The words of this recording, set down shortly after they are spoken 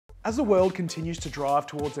As the world continues to drive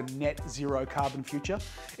towards a net zero carbon future,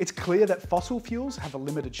 it's clear that fossil fuels have a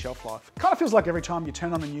limited shelf life. Kind of feels like every time you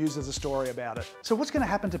turn on the news there's a story about it. So what's going to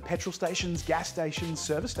happen to petrol stations, gas stations,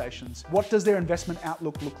 service stations? What does their investment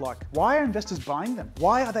outlook look like? Why are investors buying them?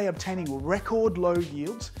 Why are they obtaining record low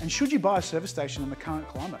yields? And should you buy a service station in the current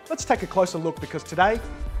climate? Let's take a closer look, because today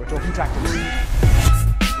we're talking tactics.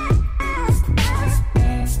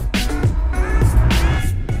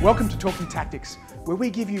 Welcome to Talking Tactics, where we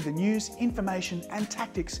give you the news, information and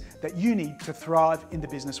tactics that you need to thrive in the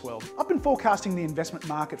business world. I've been forecasting the investment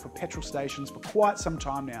market for petrol stations for quite some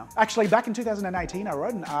time now. Actually, back in 2018, I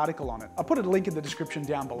wrote an article on it. I'll put a link in the description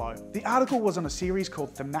down below. The article was on a series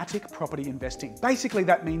called Thematic Property Investing. Basically,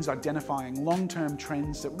 that means identifying long-term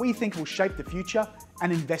trends that we think will shape the future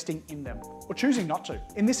and investing in them, or choosing not to.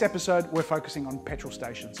 In this episode, we're focusing on petrol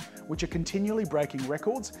stations, which are continually breaking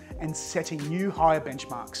records and setting new higher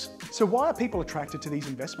benchmarks. So why are people attracted to these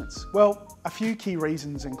investments? Well, a few key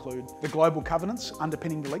reasons include the global covenants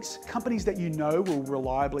underpinning the lease, companies that you know will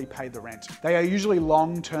reliably pay the rent. They are usually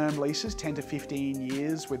long-term leases, 10 to 15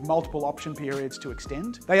 years, with multiple option periods to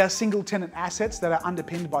extend. They are single-tenant assets that are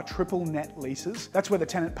underpinned by triple net leases. That's where the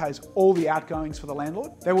tenant pays all the outgoings for the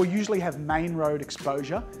landlord. They will usually have main road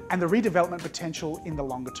exposure and the redevelopment potential in the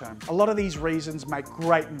longer term. A lot of these reasons make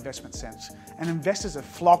great investment sense, and investors are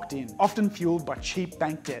flocked in, often fueled by cheap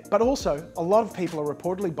bank debt. But also, a lot of people are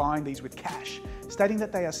reportedly buying these with cash, stating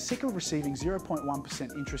that they are sick of receiving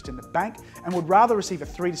 0.1% interest in the bank and would rather receive a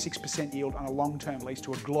 3 to 6% yield on a long-term lease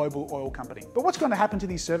to a global oil company. But what's going to happen to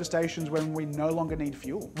these service stations when we no longer need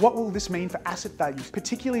fuel? What will this mean for asset values,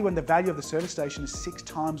 particularly when the value of the service station is 6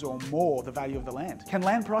 times or more the value of the land? Can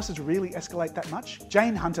land prices really escalate that much?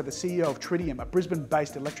 Jane Hunter, the CEO of Tritium, a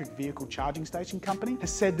Brisbane-based electric vehicle charging station company,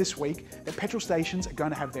 has said this week that petrol stations are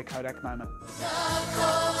going to have their Kodak moment.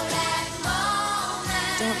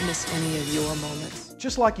 Don't miss any of your moments.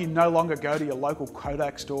 Just like you no longer go to your local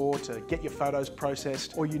Kodak store to get your photos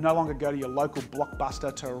processed, or you no longer go to your local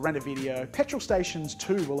Blockbuster to rent a video, petrol stations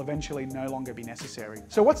too will eventually no longer be necessary.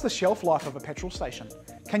 So what's the shelf life of a petrol station?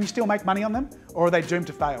 Can you still make money on them, or are they doomed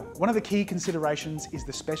to fail? One of the key considerations is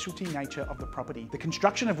the specialty nature of the property, the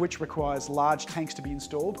construction of which requires large tanks to be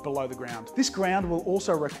installed below the ground. This ground will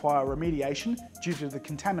also require remediation due to the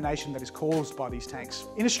contamination that is caused by these tanks.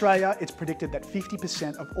 In Australia, it's predicted that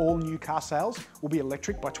 50% of all new car sales will be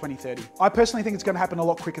electric by 2030. I personally think it's going to happen a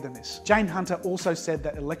lot quicker than this. Jane Hunter also said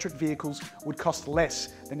that electric vehicles would cost less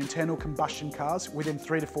than internal combustion cars within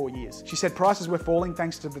 3 to 4 years. She said prices were falling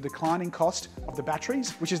thanks to the declining cost of the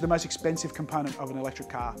batteries, which is the most expensive component of an electric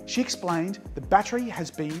car. She explained the battery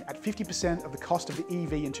has been at 50% of the cost of the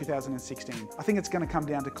EV in 2016. I think it's going to come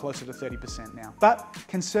down to closer to 30% now. But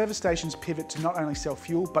can service stations pivot to not only sell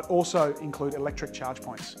fuel, but also include electric charge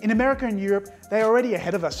points? In America and Europe, they are already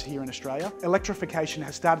ahead of us here in Australia. Electrification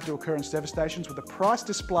has started to occur in service stations with the price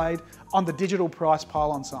displayed on the digital price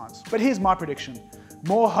pylon signs. But here's my prediction.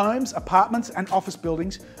 More homes, apartments and office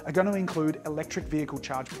buildings are going to include electric vehicle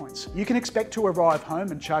charge points. You can expect to arrive home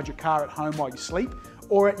and charge your car at home while you sleep,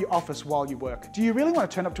 or at your office while you work. Do you really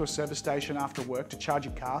want to turn up to a service station after work to charge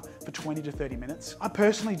your car for 20 to 30 minutes? I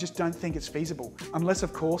personally just don't think it's feasible, unless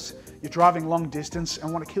of course you're driving long distance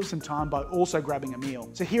and want to kill some time by also grabbing a meal.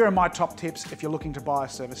 So here are my top tips if you're looking to buy a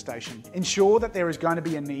service station. Ensure that there is going to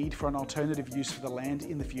be a need for an alternative use for the land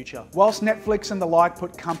in the future. Whilst Netflix and the like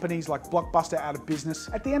put companies like Blockbuster out of business,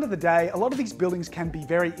 at the end of the day, a lot of these buildings can be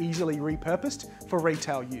very easily repurposed for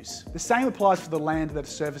retail use. The same applies for the land that a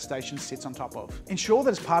service station sits on top of. Ensure that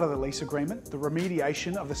as part of the lease agreement, the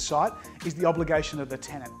remediation of the site is the obligation of the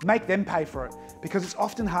tenant. Make them pay for it, because it's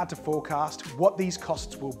often hard to forecast what these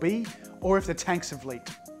costs will be or if the tanks have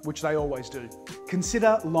leaked, which they always do.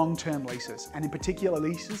 Consider long-term leases, and in particular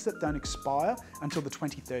leases that don't expire until the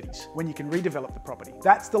 2030s, when you can redevelop the property.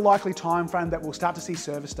 That's the likely time frame that we'll start to see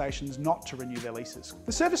service stations not to renew their leases.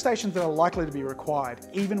 The service stations that are likely to be required,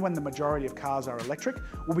 even when the majority of cars are electric,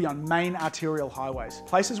 will be on main arterial highways,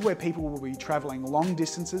 places where people will be travelling long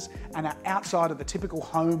distances and are outside of the typical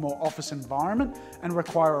home or office environment and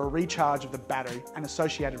require a recharge of the battery and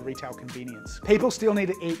associated retail convenience. People still need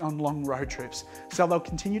to eat on long road trips, so they'll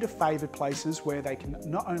continue to favour places where they can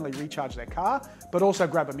not only recharge their car, but also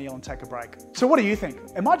grab a meal and take a break. So what do you think?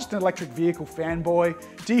 Am I just an electric vehicle fanboy?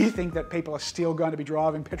 Do you think that people are still going to be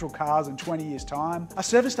driving petrol cars in 20 years' time? Are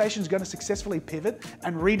service stations going to successfully pivot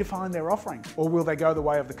and redefine their offering? Or will they go the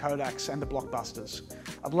way of the Kodaks and the Blockbusters?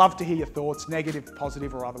 I'd love to hear your thoughts, negative,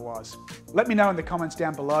 positive, or otherwise. Let me know in the comments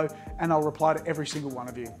down below and I'll reply to every single one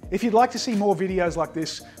of you. If you'd like to see more videos like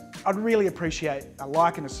this, I'd really appreciate a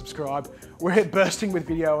like and a subscribe. We're bursting with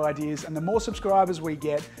video ideas, and the more subscribers we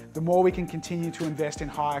get, the more we can continue to invest in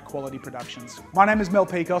higher quality productions. My name is Mel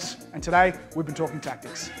Pikos, and today we've been talking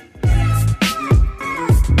tactics.